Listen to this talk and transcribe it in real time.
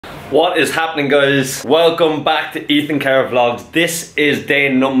What is happening, guys? Welcome back to Ethan Carroll Vlogs. This is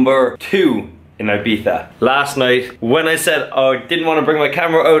day number 2 in Ibiza. Last night, when I said I didn't want to bring my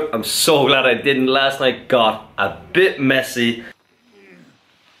camera out, I'm so glad I didn't. Last night got a bit messy.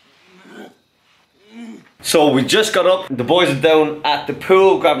 So we just got up, the boys are down at the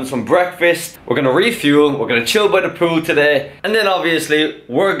pool grabbing some breakfast. We're gonna refuel, we're gonna chill by the pool today, and then obviously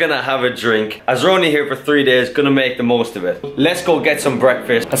we're gonna have a drink. As we're only here for 3 days, gonna make the most of it. Let's go get some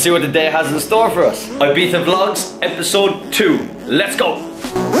breakfast and see what the day has in store for us. Ibiza Vlogs, episode 2. Let's go!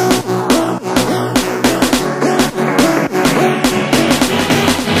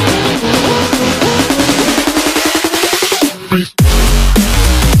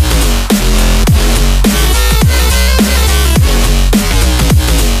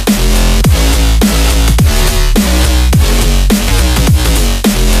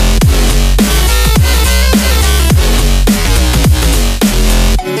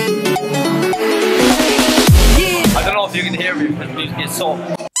 So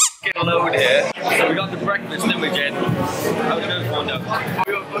fucking loud here. So we got the breakfast, didn't we, Jed? How did it go now?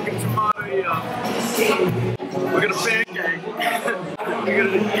 We got fucking tomato here. We got a pancake. We got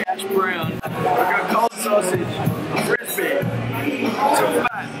a hash brown. We got a cold sausage, a frisbee, some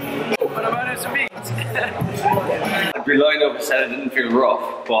fat, and a man some meat. I'd be lying up and said it didn't feel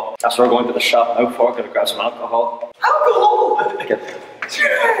rough, but that's where we're going to the shop now for. Gonna grab some alcohol. Alcohol!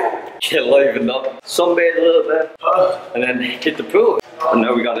 Get livened up, sunbathe a little bit, and then hit the pool. And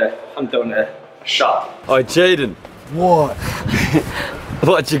now we gotta hunt down a shop. Alright, Jaden. What?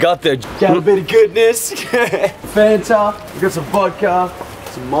 What you got there? Got a bit of goodness. Fanta, we got some vodka,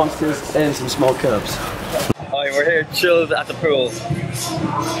 some monsters, and some small cups. Alright, we're here chilled at the pool.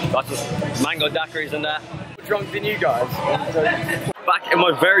 Got some mango daiquiris and that. Drunk than you guys. Back in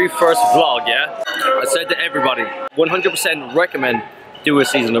my very first vlog, yeah, I said to everybody, 100% recommend do a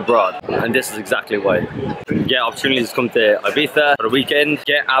season abroad, and this is exactly why. Get opportunities to come to Ibiza for the weekend,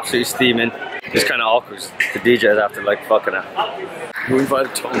 get absolutely steaming. It's kind of awkward. The DJs after like fucking it. Move out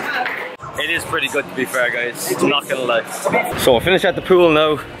of tongue. It is pretty good to be fair, guys. I'm not gonna lie. So we're finished at the pool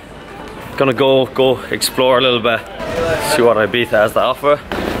now. Gonna go explore a little bit. See what Ibiza has to offer.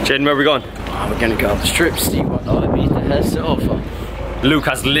 Jaden, where are we going? Oh, we're gonna go on the strip, see what Ibiza has to offer. Luke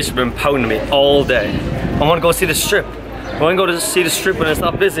has literally been pounding me all day. I wanna go see the strip. I want to go to see the strip when it's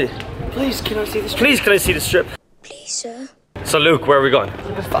not busy. Please, can I see the strip? Please, can I see the strip? Please, sir. So Luke, where are we going?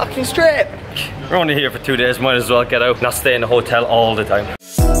 The fucking strip! We're only here for 2 days, might as well get out, not stay in the hotel all the time.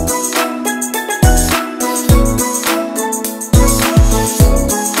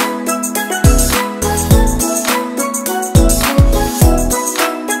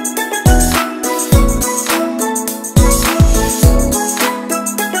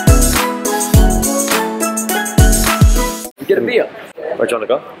 Get a beer. Where do you want to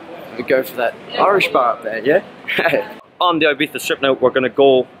go? We go for that Irish bar up there, yeah? On the Ibiza strip now, we're going to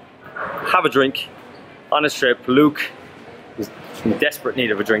go have a drink on a strip. Luke is in desperate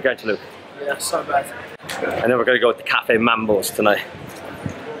need of a drink, aren't you, Luke? Yeah, so bad. And then we're going to go to Cafe Mambos tonight.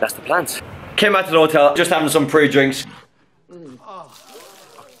 That's the plans. Came out to the hotel, just having some pre-drinks.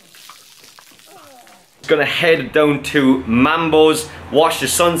 Gonna head down to Mambos, watch the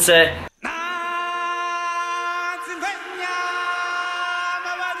sunset.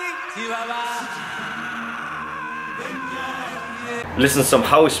 Listen to some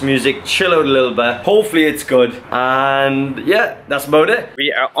house music, chill out a little bit. Hopefully it's good. And yeah, that's about it.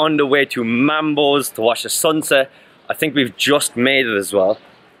 We are on the way to Mambos to watch the sunset. I think we've just made it as well.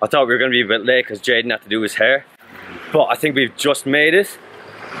 I thought we were gonna be a bit late because Jaden had to do his hair. But I think we've just made it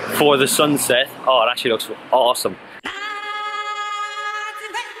for the sunset. Oh, it actually looks awesome.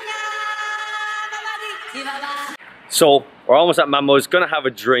 So we're almost at Mambos, gonna have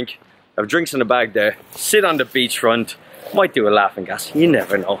a drink. Have drinks in the bag there. Sit on the beachfront. Might do a laughing gas, you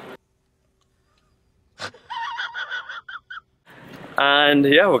never know. And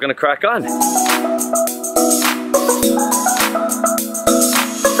yeah, we're gonna crack on.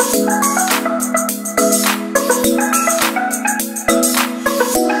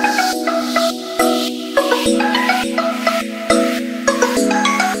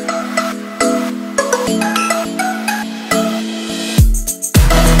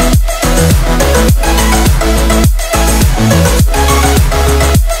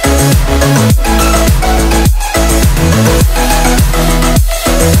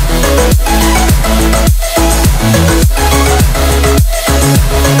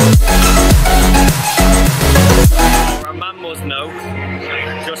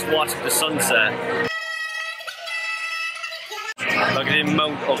 the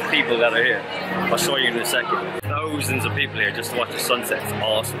amount of people that are here. I'll show you in a second. Thousands of people here just to watch the sunset. It's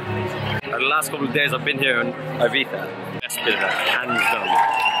awesome. The last couple of days I've been here in Ibiza. Best bit of that, hands down.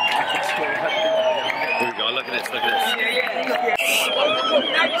 Here we go, look at this, look at this.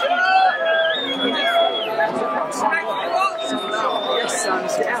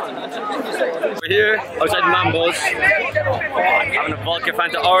 We're here outside Mambos, having a vodka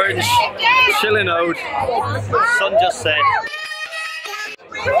Fanta orange, chilling out, sun just set.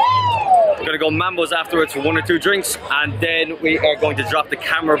 We're gonna go Mambos afterwards for 1 or 2 drinks, and then we are going to drop the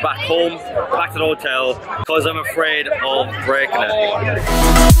camera back home, back to the hotel, because I'm afraid of breaking it.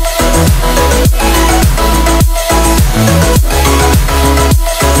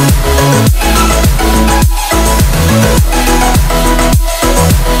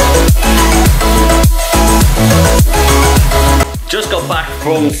 Just got back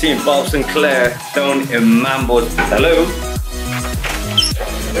from seeing Bob Sinclair down in Mambos. Hello?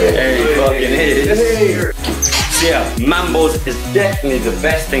 There he fucking is. So yeah, Mambos is definitely the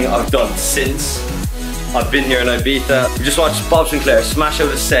best thing I've done since I've been here in Ibiza. We just watched Bob Sinclair smash out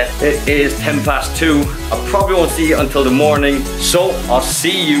a set. It is 2:10. I probably won't see you until the morning, so I'll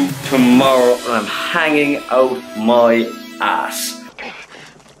see you tomorrow, and I'm hanging out my ass.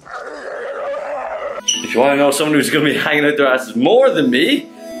 If you want to know someone who's going to be hanging out their asses more than me,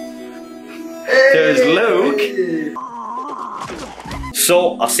 there's Luke.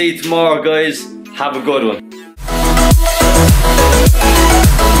 So I'll see you tomorrow, guys. Have a good one.